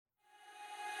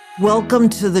Welcome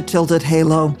to the Tilted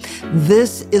Halo.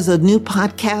 This is a new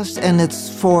podcast, and it's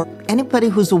for anybody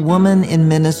who's a woman in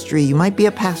ministry. You might be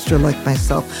a pastor like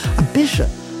myself, a bishop,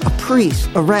 a priest,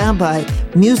 a rabbi,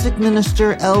 music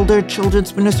minister, elder,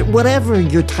 children's minister, whatever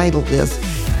your title is.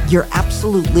 You're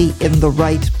absolutely in the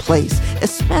right place,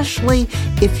 especially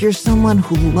if you're someone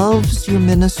who loves your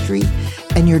ministry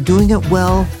and you're doing it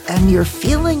well and you're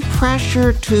feeling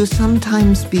pressure to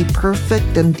sometimes be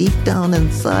perfect, and deep down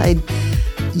inside,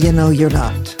 you know you're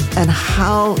not. And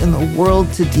how in the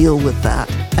world to deal with that.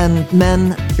 And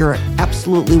men, you're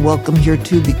absolutely welcome here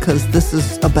too, because this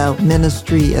is about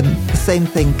ministry and the same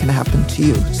thing can happen to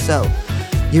you. So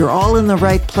you're all in the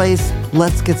right place.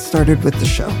 Let's get started with the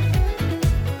show.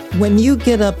 When you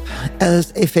get up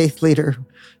as a faith leader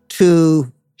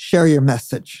to share your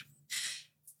message,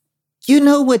 you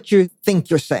know what you think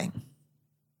you're saying.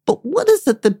 But what is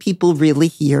it that people really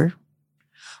hear?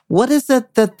 What is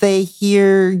it that they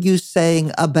hear you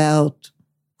saying about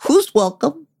who's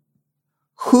welcome,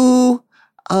 who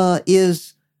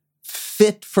is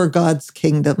fit for God's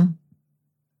kingdom,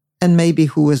 and maybe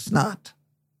who is not?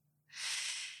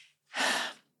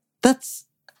 That's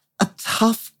a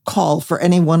tough call for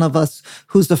any one of us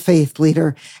who's a faith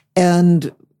leader.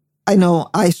 And I know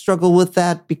I struggle with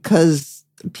that because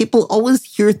people always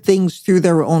hear things through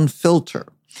their own filter.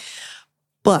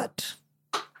 But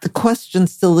the question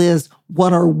still is,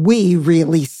 what are we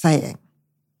really saying?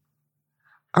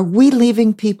 Are we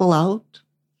leaving people out?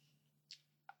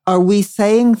 Are we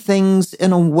saying things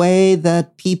in a way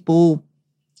that people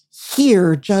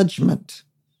hear judgment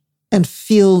and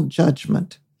feel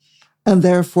judgment and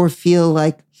therefore feel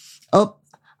like, oh,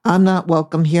 I'm not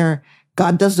welcome here.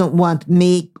 God doesn't want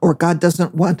me, or God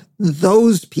doesn't want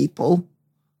those people.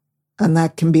 And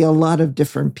that can be a lot of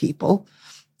different people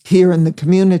here in the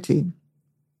community.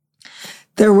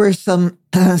 There were some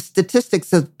statistics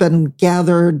that have been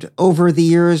gathered over the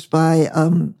years by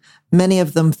many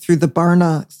of them through the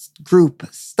Barna Group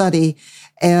study.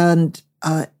 And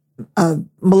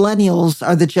millennials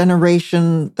are the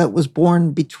generation that was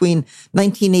born between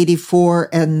 1984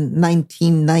 and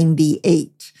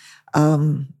 1998,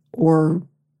 or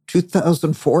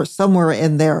 2004, somewhere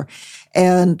in there.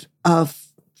 And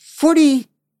 45%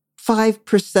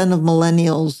 of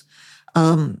millennials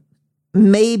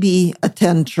maybe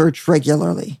attend church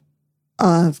regularly,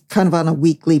 kind of on a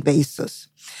weekly basis.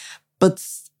 But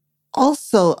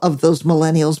also of those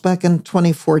millennials, back in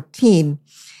 2014,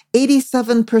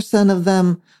 87% of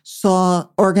them saw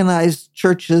organized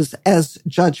churches as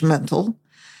judgmental.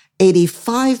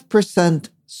 85%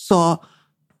 saw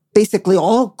basically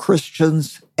all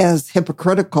Christians as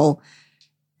hypocritical.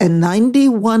 And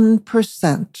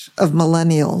 91% of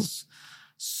millennials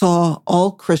saw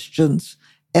all Christians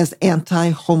as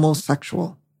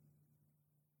anti-homosexual.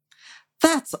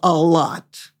 That's a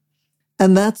lot.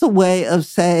 And that's a way of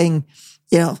saying,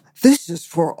 this is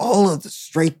for all of the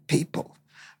straight people,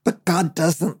 but God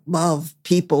doesn't love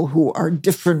people who are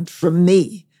different from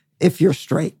me if you're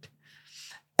straight,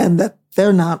 and that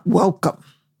they're not welcome.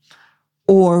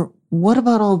 Or what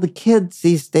about all the kids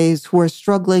these days who are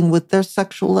struggling with their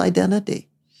sexual identity?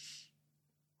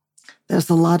 There's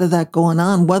a lot of that going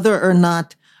on, whether or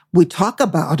not we talk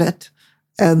about it,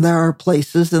 and there are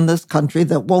places in this country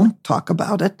that won't talk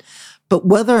about it, but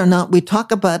whether or not we talk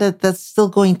about it, that's still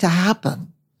going to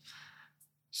happen.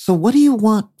 So what do you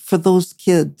want for those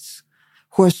kids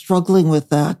who are struggling with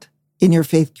that in your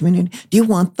faith community? Do you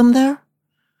want them there?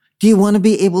 Do you want to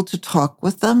be able to talk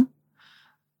with them?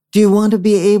 Do you want to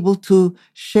be able to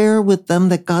share with them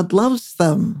that God loves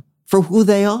them for who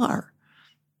they are,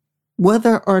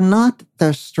 whether or not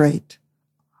they're straight,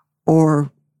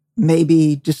 or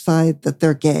maybe decide that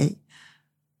they're gay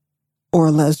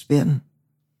or lesbian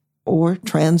or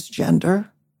transgender,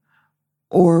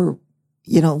 or,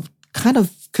 kind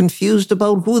of confused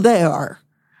about who they are?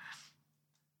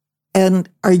 And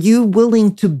are you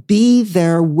willing to be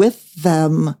there with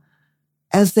them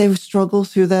as they struggle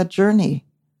through that journey?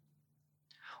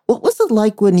 What was it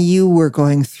like when you were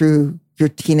going through your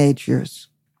teenage years?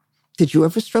 Did you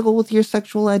ever struggle with your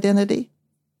sexual identity?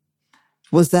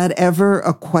 Was that ever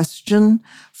a question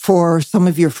for some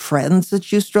of your friends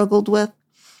that you struggled with?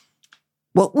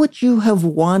 What would you have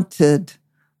wanted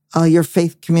your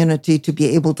faith community to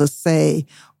be able to say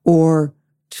or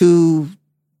to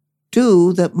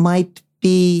do that might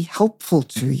be helpful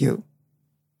to you?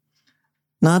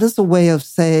 Not as a way of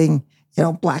saying,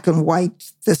 black and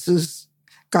white, this is,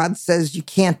 God says you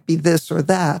can't be this or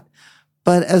that,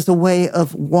 but as a way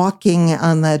of walking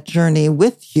on that journey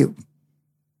with you.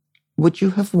 Would you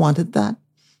have wanted that?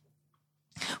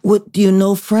 Do you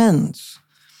know friends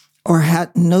or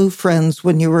had no friends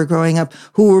when you were growing up,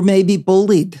 who were maybe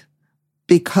bullied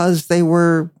because they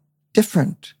were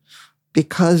different,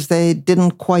 because they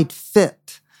didn't quite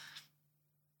fit.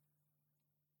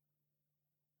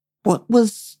 What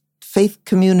was faith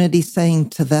community saying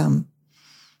to them?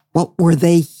 What were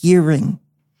they hearing?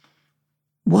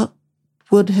 What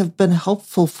would have been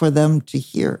helpful for them to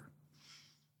hear?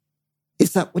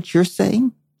 Is that what you're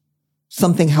saying?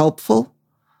 Something helpful?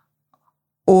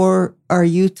 Or are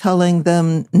you telling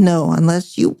them, no,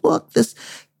 unless you walk this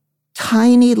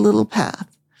tiny little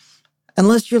path,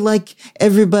 unless you're like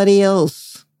everybody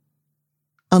else,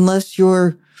 unless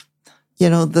you're,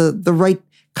 the right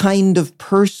kind of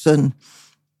person,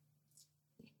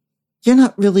 you're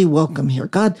not really welcome here.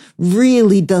 God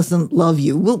really doesn't love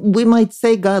you. We might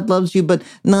say God loves you, but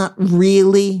not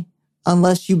really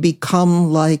unless you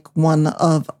become like one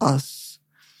of us.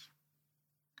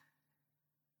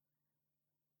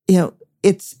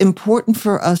 It's important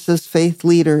for us as faith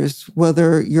leaders,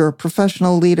 whether you're a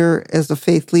professional leader, as a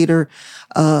faith leader,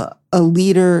 a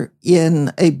leader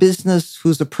in a business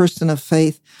who's a person of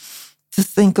faith, to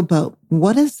think about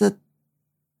what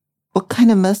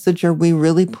kind of message are we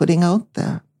really putting out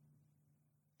there?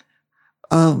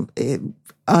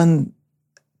 On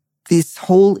this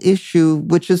whole issue,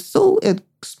 which is so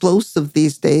explosive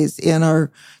these days in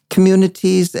our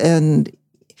communities and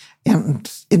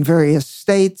in various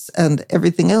states and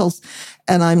everything else.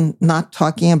 And I'm not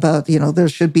talking about, there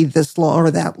should be this law or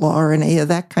that law or any of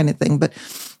that kind of thing. But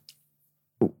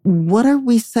what are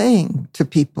we saying to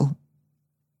people?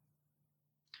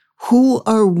 Who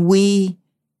are we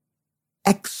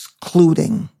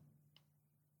excluding?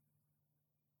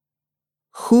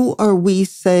 Who are we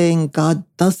saying God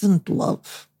doesn't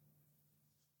love?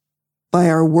 By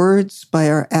our words, by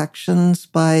our actions,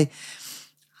 by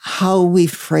how we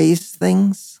phrase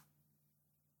things?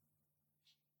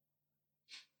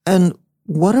 And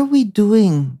what are we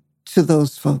doing to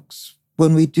those folks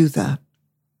when we do that?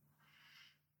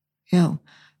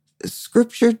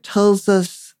 Scripture tells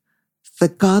us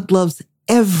that God loves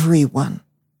everyone.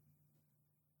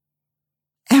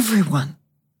 Everyone.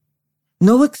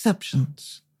 No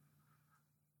exceptions.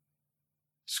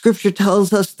 Scripture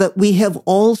tells us that we have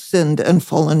all sinned and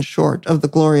fallen short of the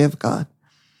glory of God.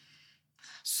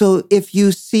 So if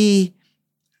you see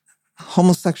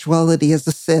homosexuality as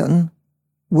a sin,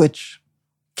 which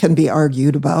can be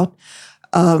argued about,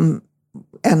 and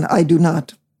I do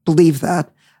not believe that,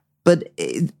 but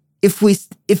if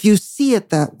you see it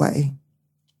that way,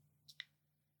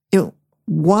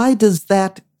 why does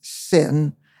that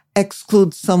sin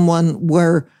exclude someone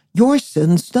where your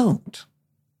sins don't?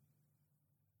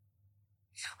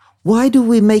 Why do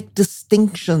we make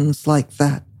distinctions like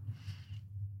that?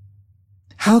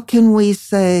 How can we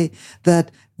say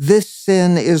that this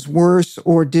sin is worse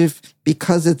or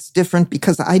because it's different,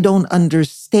 because I don't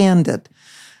understand it,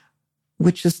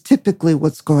 which is typically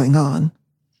what's going on,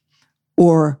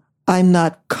 or I'm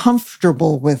not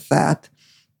comfortable with that?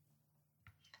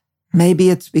 Maybe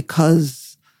it's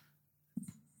because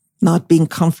not being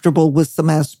comfortable with some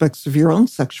aspects of your own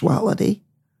sexuality.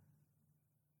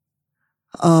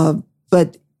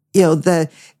 But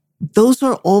those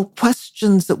are all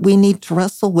questions that we need to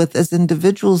wrestle with as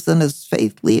individuals and as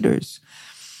faith leaders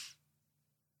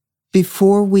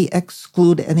before we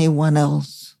exclude anyone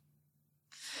else.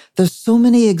 There's so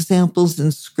many examples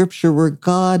in Scripture where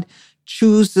God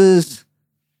chooses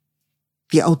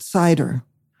the outsider,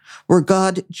 where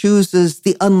God chooses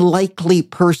the unlikely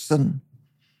person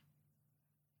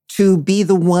to be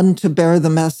the one to bear the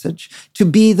message, to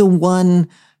be the one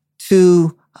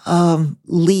to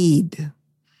lead,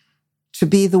 to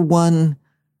be the one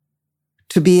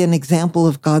to be an example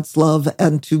of God's love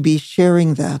and to be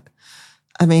sharing that.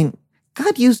 I mean,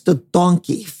 God used a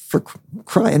donkey, for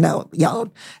crying out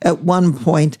loud, at one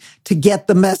point to get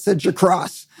the message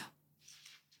across.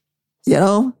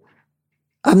 I'm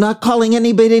not calling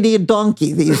anybody a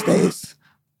donkey these days.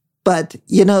 But,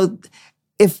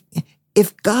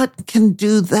 if God can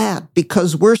do that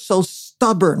because we're so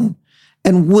stubborn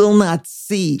and will not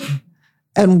see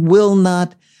and will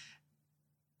not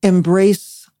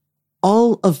embrace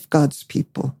all of God's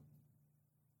people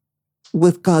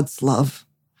with God's love,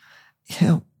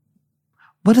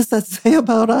 what does that say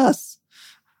about us?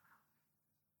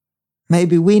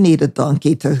 Maybe we need a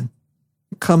donkey to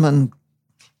come and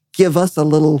give us a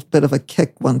little bit of a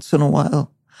kick once in a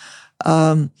while.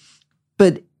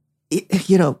 But,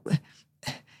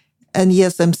 and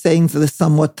yes, I'm saying this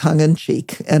somewhat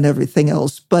tongue-in-cheek and everything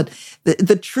else, but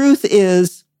the truth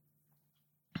is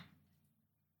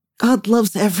God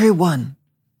loves everyone.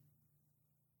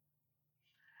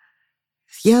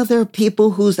 Yeah, there are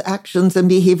people whose actions and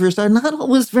behaviors are not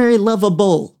always very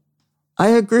lovable. I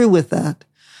agree with that.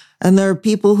 And there are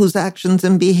people whose actions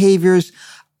and behaviors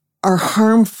are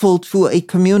harmful to a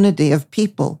community of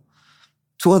people,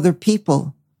 to other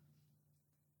people.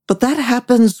 But that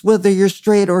happens whether you're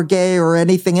straight or gay or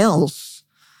anything else.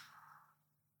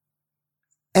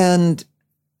 And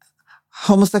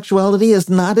homosexuality is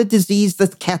not a disease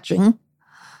that's catching.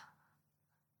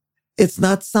 It's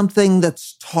not something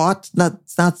that's taught,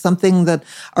 it's not something that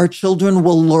our children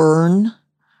will learn.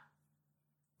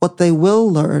 What they will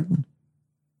learn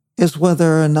is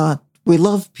whether or not we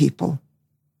love people.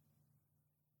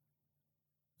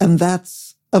 And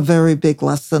that's a very big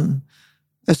lesson,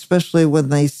 especially when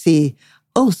they see,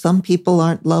 oh, some people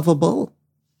aren't lovable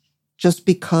just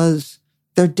because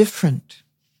they're different.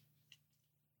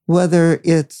 Whether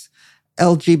it's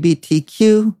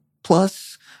LGBTQ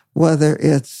plus, whether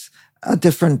it's a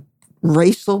different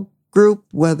racial group,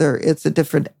 whether it's a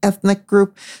different ethnic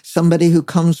group, somebody who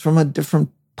comes from a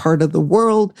different part of the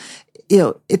world,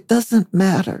 it doesn't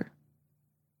matter.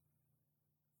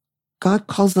 God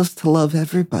calls us to love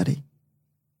everybody.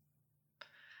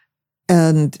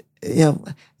 And,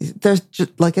 there's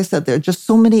just, like I said, there are just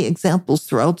so many examples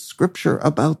throughout Scripture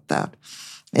about that.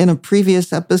 In a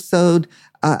previous episode,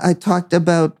 I talked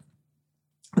about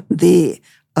the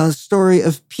story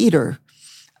of Peter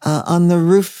on the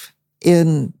roof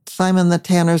in Simon the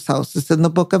tanner's house. It's in the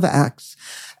book of Acts.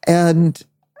 And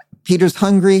Peter's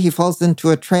hungry. He falls into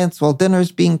a trance while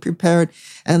dinner's being prepared.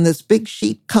 And this big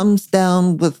sheet comes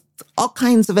down with all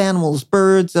kinds of animals,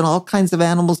 birds and all kinds of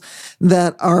animals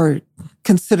that are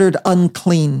considered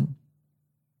unclean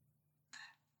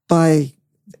by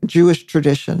Jewish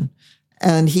tradition.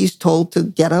 And he's told to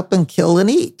get up and kill and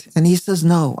eat. And he says,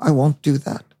 no, I won't do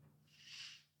that.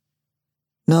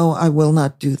 No, I will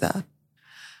not do that.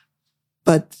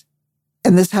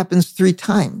 And this happens 3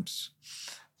 times.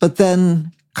 But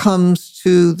then comes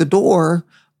to the door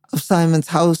of Simon's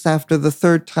house after the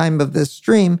 3rd time of this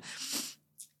dream,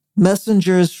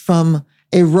 messengers from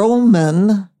a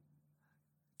Roman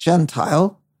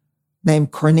Gentile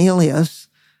named Cornelius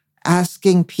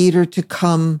asking Peter to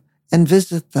come and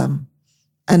visit them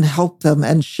and help them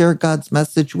and share God's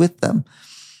message with them.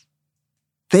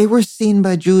 They were seen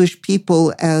by Jewish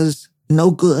people as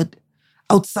no good,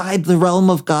 outside the realm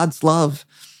of God's love.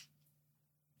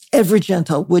 Every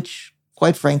Gentile, which,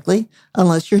 quite frankly,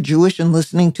 unless you're Jewish and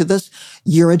listening to this,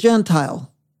 you're a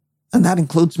Gentile. And that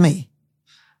includes me.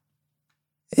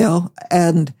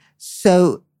 And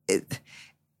so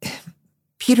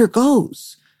Peter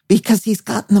goes because he's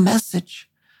gotten the message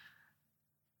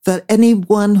that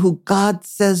anyone who God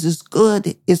says is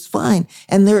good is fine.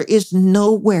 And there is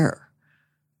nowhere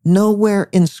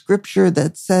in Scripture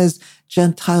that says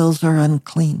Gentiles are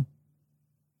unclean.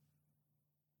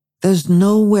 There's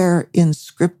nowhere in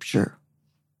Scripture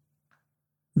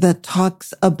that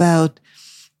talks about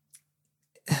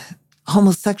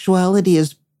homosexuality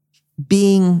as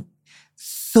being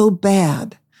so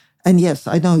bad. And yes,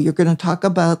 I know you're going to talk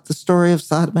about the story of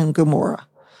Sodom and Gomorrah.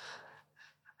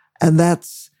 And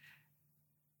that's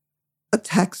a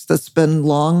text that's been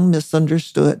long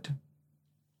misunderstood.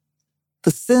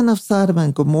 The sin of Sodom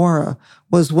and Gomorrah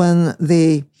was when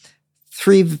the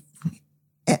 3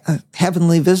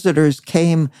 heavenly visitors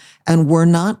came and were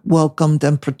not welcomed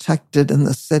and protected in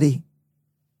the city.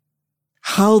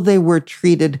 How they were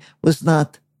treated was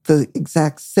not the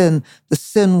exact sin. The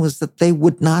sin was that they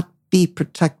would not be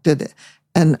protected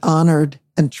and honored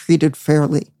and treated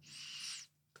fairly.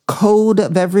 Code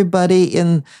of everybody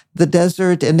in the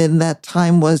desert and in that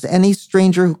time was any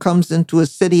stranger who comes into a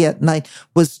city at night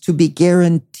was to be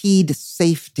guaranteed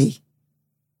safety.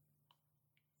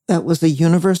 That was a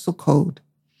universal code.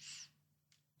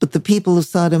 But the people of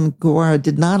Sodom and Gomorrah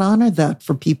did not honor that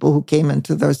for people who came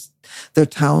into their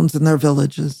towns and their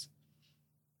villages.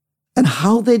 And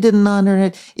how they didn't honor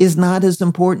it is not as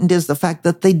important as the fact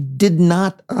that they did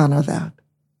not honor that.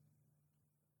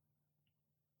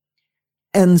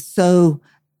 And so,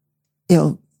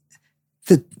 the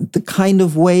kind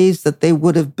of ways that they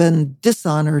would have been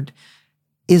dishonored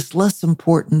is less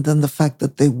important than the fact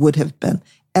that they would have been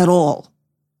at all,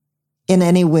 in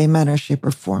any way, manner, shape,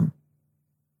 or form.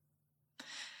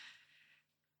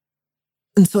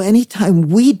 And so anytime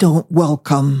we don't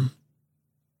welcome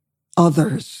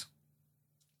others,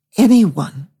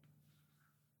 anyone,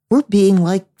 we're being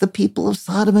like the people of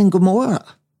Sodom and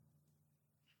Gomorrah.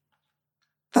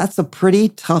 That's a pretty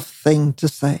tough thing to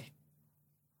say.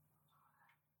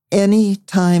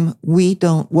 Anytime we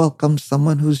don't welcome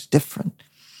someone who's different,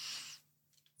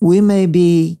 we may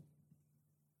be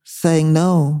saying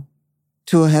no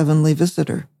to a heavenly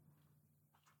visitor.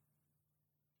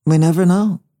 We never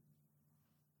know.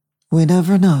 We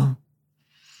never know.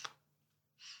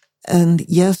 And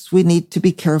yes, we need to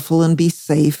be careful and be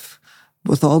safe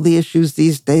with all the issues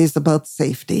these days about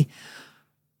safety.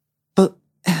 But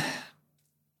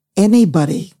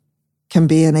anybody can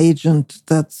be an agent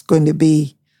that's going to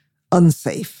be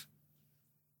unsafe.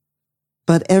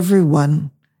 But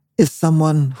everyone is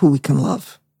someone who we can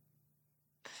love.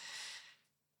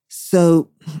 So,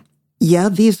 yeah,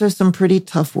 these are some pretty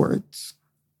tough words.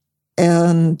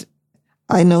 And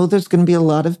I know there's going to be a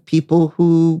lot of people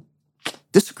who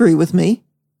disagree with me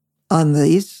on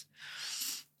these.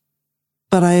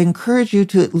 But I encourage you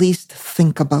to at least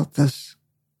think about this.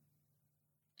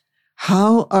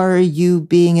 How are you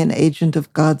being an agent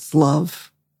of God's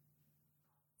love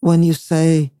when you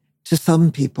say to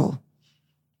some people,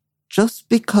 just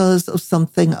because of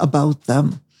something about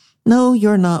them, no,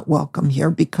 you're not welcome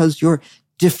here because you're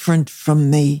different from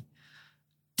me,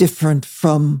 different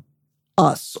from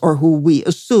us, or who we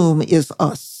assume is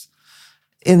us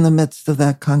in the midst of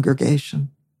that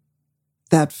congregation,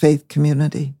 that faith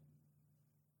community.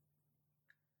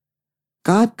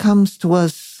 God comes to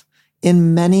us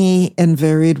in many and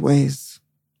varied ways.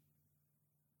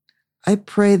 I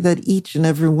pray that each and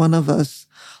every one of us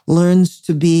learns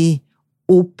to be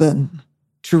open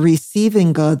to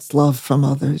receiving God's love from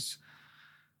others,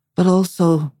 but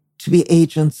also to be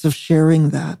agents of sharing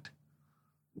that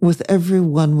with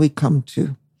everyone we come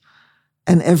to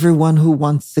and everyone who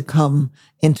wants to come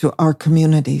into our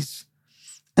communities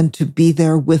and to be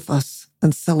there with us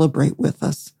and celebrate with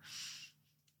us.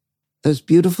 There's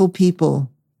beautiful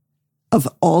people of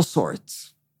all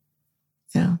sorts.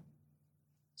 Yeah.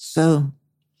 So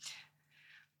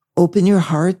open your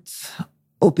hearts,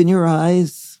 open your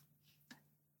eyes,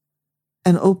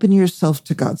 and open yourself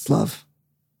to God's love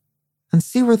and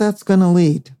see where that's going to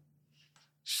lead.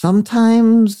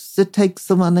 Sometimes it takes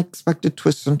some unexpected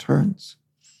twists and turns.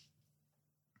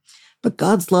 But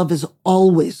God's love is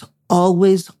always,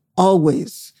 always,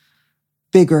 always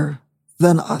bigger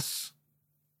than us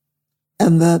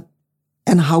and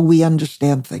how we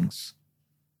understand things.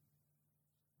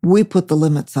 We put the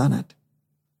limits on it.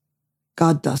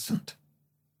 God doesn't.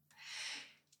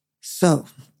 So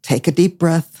take a deep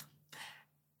breath.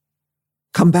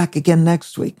 Come back again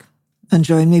next week and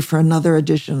join me for another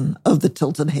edition of the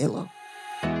Tilted Halo.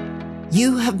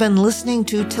 You have been listening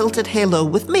to Tilted Halo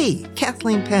with me,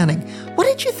 Kathleen Panning. What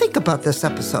did you think about this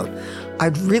episode?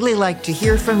 I'd really like to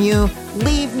hear from you.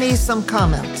 Leave me some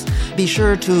comments. Be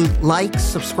sure to like,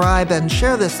 subscribe, and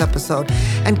share this episode.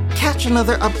 And catch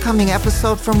another upcoming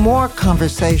episode for more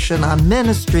conversation on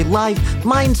ministry, life,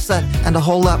 mindset, and a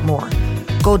whole lot more.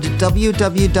 Go to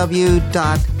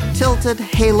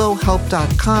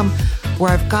www.tiltedhalohelp.com,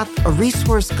 where I've got a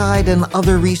resource guide and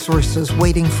other resources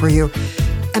waiting for you.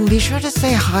 And be sure to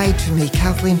say hi to me,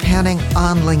 Kathleen Panning,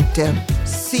 on LinkedIn.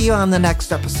 See you on the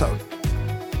next episode.